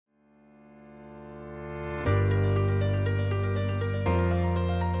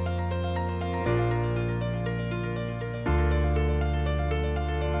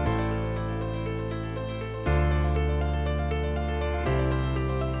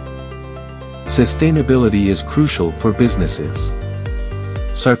Sustainability is crucial for businesses.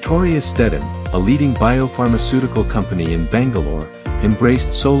 Sartorius Stedim, a leading biopharmaceutical company in Bangalore,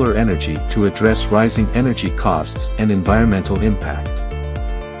 embraced solar energy to address rising energy costs and environmental impact.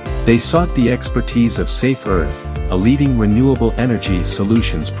 They sought the expertise of SafEarth, a leading renewable energy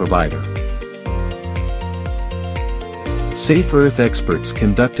solutions provider. SafEarth experts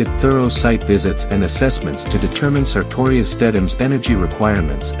conducted thorough site visits and assessments to determine Sartorius Stedim's energy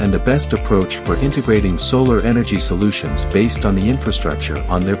requirements and the best approach for integrating solar energy solutions based on the infrastructure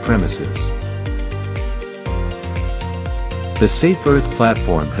on their premises. The SafEarth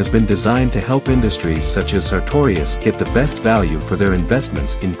platform has been designed to help industries such as Sartorius get the best value for their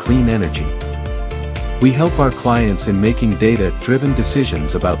investments in clean energy. We help our clients in making data-driven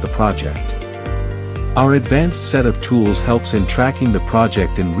decisions about the project. Our advanced set of tools helps in tracking the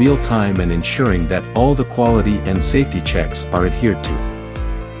project in real time and ensuring that all the quality and safety checks are adhered to.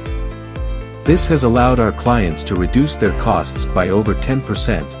 This has allowed our clients to reduce their costs by over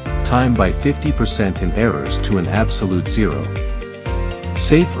 10%, time by 50% and errors to an absolute zero.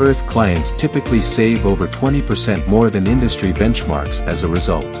 SafEarth clients typically save over 20% more than industry benchmarks as a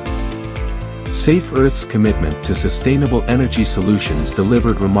result. SafEarth's commitment to sustainable energy solutions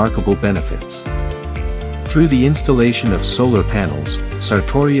delivered remarkable benefits. Through the installation of solar panels,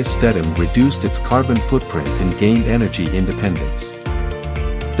 Sartorius Stedim reduced its carbon footprint and gained energy independence.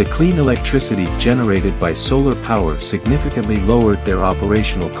 The clean electricity generated by solar power significantly lowered their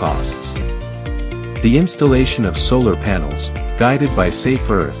operational costs. The installation of solar panels, guided by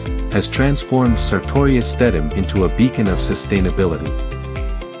SafEarth, has transformed Sartorius Stedim into a beacon of sustainability.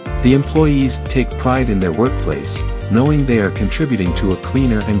 The employees take pride in their workplace, knowing they are contributing to a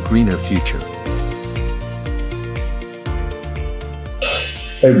cleaner and greener future.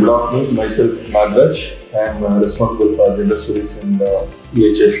 Hi, good afternoon. Myself, Nagraj. I am responsible for gender service in the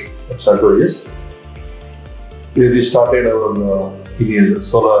EHS of Sartorius. We started our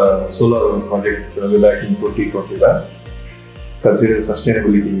solar project back in 2021, considering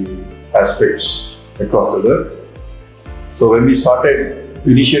sustainability aspects across the world. So when we started to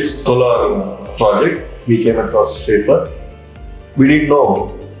initiate solar project, we came across SafEarth. We didn't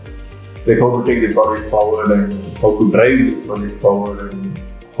know how to take the project forward and how to drive the project forward and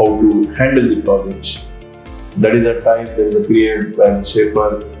how to handle the projects. That is a time, there is a period when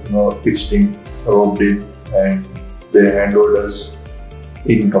SafEarth pitched in, roped in, and they handled us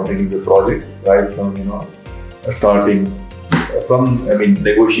in completing the project, right from starting from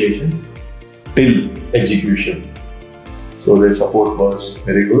negotiation till execution. So their support was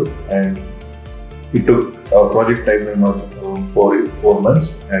very good, and it took our project timeline was around 4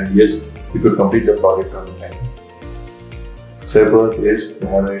 months, and yes, we could complete the project on time. SafEarth, yes, they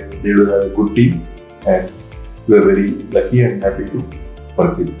do have a good team, and we are very lucky and happy to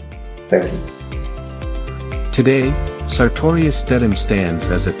work with them. Thank you. Today, Sartorius Stedim stands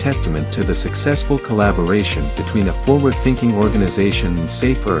as a testament to the successful collaboration between a forward-thinking organization and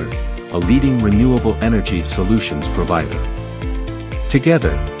SafEarth, a leading renewable energy solutions provider.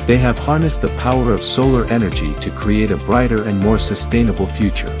 Together, they have harnessed the power of solar energy to create a brighter and more sustainable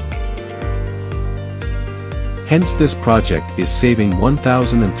future. Hence, this project is saving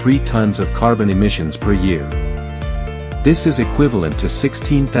 1,003 tons of carbon emissions per year. This is equivalent to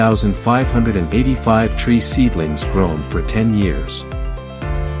 16,585 tree seedlings grown for 10 years.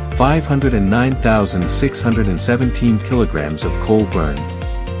 509,617 kilograms of coal burned.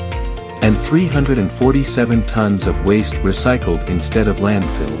 And 347 tons of waste recycled instead of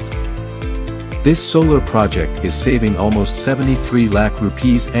landfilled. This solar project is saving almost 73 lakh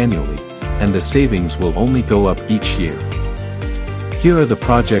rupees annually, and the savings will only go up each year. Here are the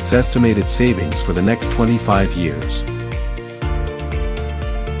project's estimated savings for the next 25 years.